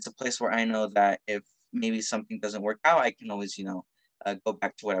 And it's a place where I know that if maybe something doesn't work out, I can always, you know, go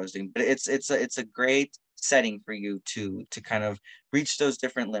back to what I was doing. But it's a great setting for you to kind of reach those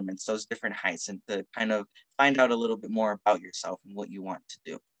different limits, those different heights, and to kind of find out a little bit more about yourself and what you want to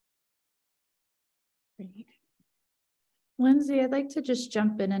do. Great. Lindsay, I'd like to just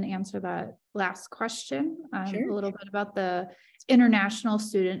jump in and answer that last question, Sure. a little bit about the international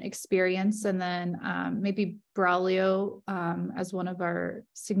student experience, and then maybe Braulio, as one of our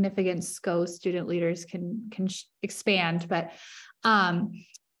significant SCO student leaders, can expand. But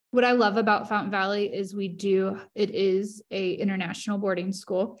what I love about Fountain Valley is it is a international boarding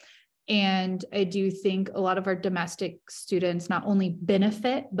school. And I do think a lot of our domestic students not only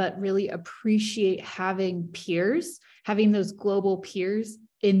benefit, but really appreciate having peers, having those global peers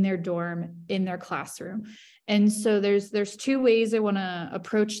in their dorm, in their classroom. And so there's two ways I want to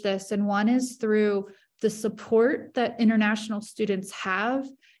approach this. And one is through the support that international students have,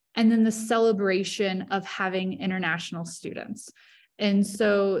 and then the celebration of having international students. And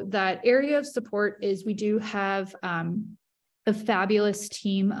so that area of support is, we do have a fabulous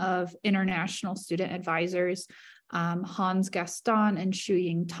team of international student advisors. Hans Gaston and Shu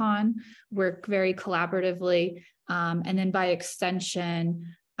Ying Tan work very collaboratively. And then by extension,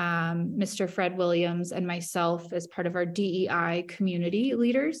 Mr. Fred Williams and myself as part of our DEI community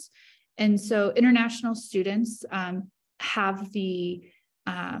leaders. And so international students have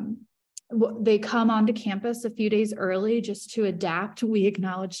they come onto campus a few days early just to adapt. We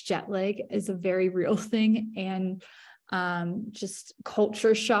acknowledge jet lag is a very real thing, and just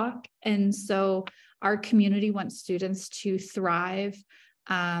culture shock. And so our community wants students to thrive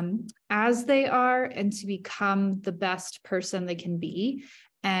as they are, and to become the best person they can be.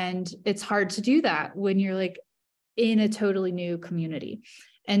 And it's hard to do that when you're like in a totally new community.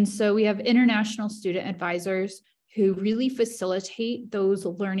 And so we have international student advisors who really facilitate those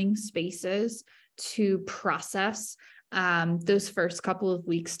learning spaces to process those first couple of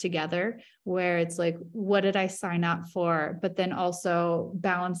weeks together, where it's like, what did I sign up for? But then also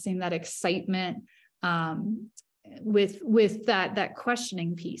balancing that excitement with that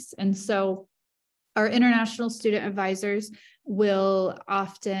questioning piece. And so our international student advisors will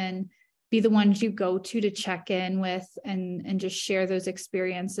often be the ones you go to check in with and just share those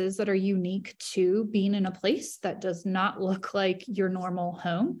experiences that are unique to being in a place that does not look like your normal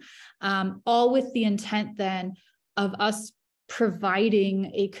home, all with the intent then of us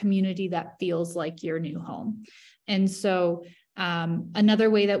providing a community that feels like your new home. And so another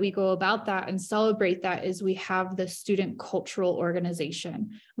way that we go about that and celebrate that is we have the Student Cultural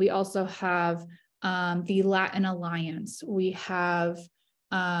Organization. We also have the Latin Alliance. We have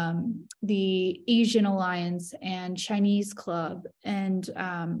the Asian Alliance and Chinese Club, and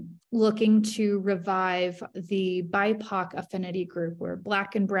looking to revive the BIPOC affinity group, where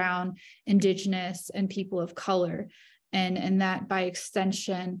Black and Brown, Indigenous, and people of color. And that by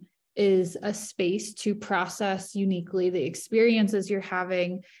extension is a space to process uniquely the experiences you're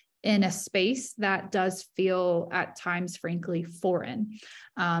having in a space that does feel at times, frankly, foreign.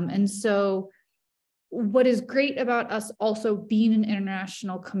 And so what is great about us also being an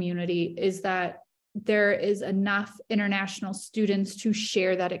international community is that there is enough international students to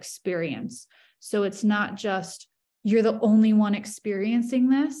share that experience. So it's not just you're the only one experiencing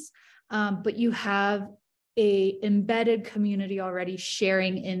this, but you have a embedded community already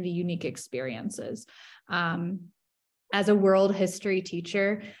sharing in the unique experiences. As a world history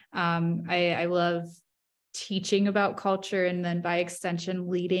teacher, I love teaching about culture, and then by extension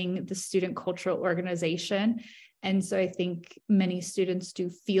leading the Student Cultural Organization. And so I think many students do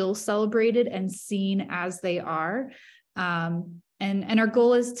feel celebrated and seen as they are. And our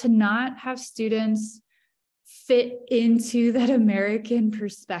goal is to not have students fit into that American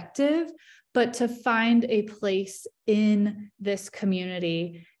perspective, but to find a place in this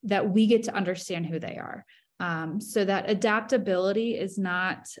community that we get to understand who they are. So that adaptability is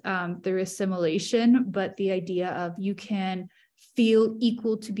not through assimilation, but the idea of you can feel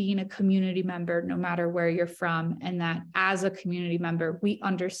equal to being a community member no matter where you're from, and that as a community member, we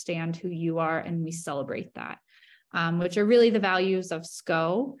understand who you are and we celebrate that, which are really the values of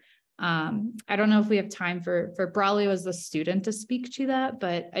SCO. I don't know if we have time for Braulio as the student to speak to that,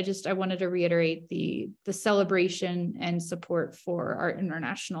 but I wanted to reiterate the celebration and support for our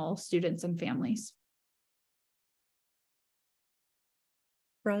international students and families.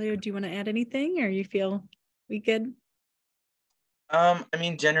 Braulio, do you want to add anything, or you feel we good? I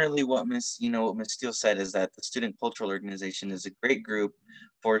mean, generally what Miss Steele said is that the Student Cultural Organization is a great group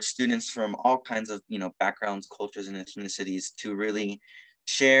for students from all kinds of, backgrounds, cultures, and ethnicities to really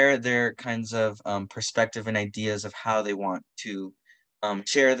share their kinds of perspective and ideas of how they want to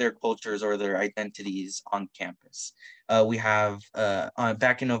share their cultures or their identities on campus. We have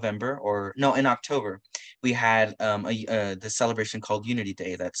back in in October, we had the celebration called Unity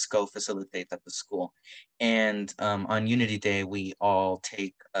Day that SCO facilitates at the school. And on Unity Day, we all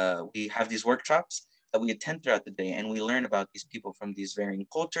we have these workshops that we attend throughout the day, and we learn about these people from these varying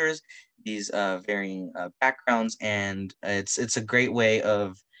cultures, these varying backgrounds, and it's a great way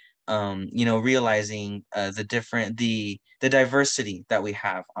of realizing the diversity that we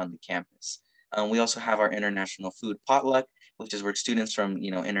have on the campus. We also have our international food potluck, which is where students from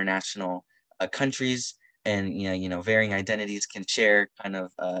international countries and varying identities can share kind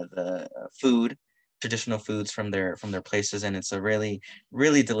of the traditional foods from their places, and it's a really,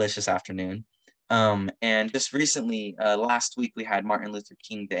 really delicious afternoon. And just recently, last week, we had Martin Luther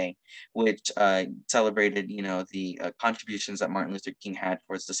King Day, which celebrated, the contributions that Martin Luther King had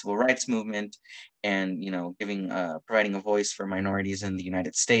towards the civil rights movement, and providing a voice for minorities in the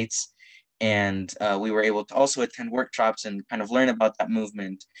United States. And we were able to also attend workshops and kind of learn about that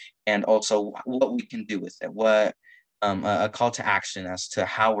movement, and also what we can do with it, what a call to action as to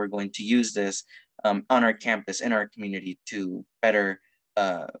how we're going to use this on our campus, in our community, to better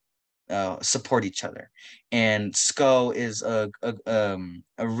support each other. And SCO is a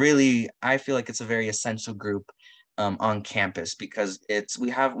really, I feel like it's a very essential group on campus, because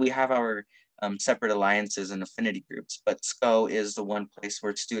we have our separate alliances and affinity groups, but SCO is the one place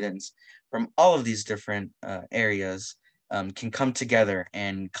where students from all of these different areas can come together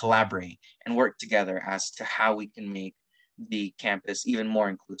and collaborate and work together as to how we can make the campus even more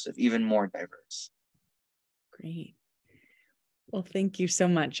inclusive, even more diverse. Great. Well, thank you so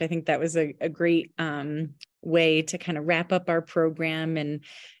much. I think that was a great way to kind of wrap up our program, and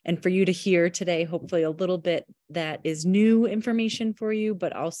for you to hear today, hopefully a little bit that is new information for you,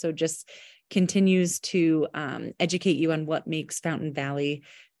 but also just continues to educate you on what makes Fountain Valley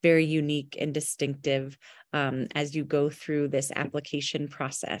very unique and distinctive as you go through this application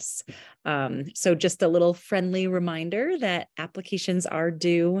process. So just a little friendly reminder that applications are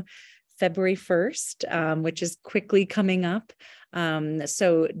due February 1st, which is quickly coming up.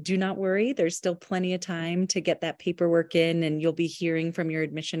 So do not worry, there's still plenty of time to get that paperwork in, and you'll be hearing from your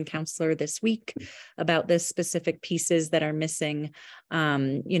admission counselor this week about the specific pieces that are missing.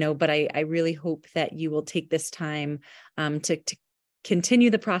 But I really hope that you will take this time to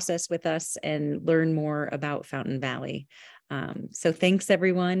continue the process with us and learn more about Fountain Valley. So thanks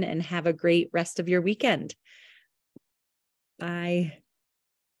everyone, and have a great rest of your weekend. Bye.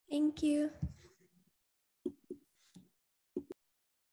 Thank you.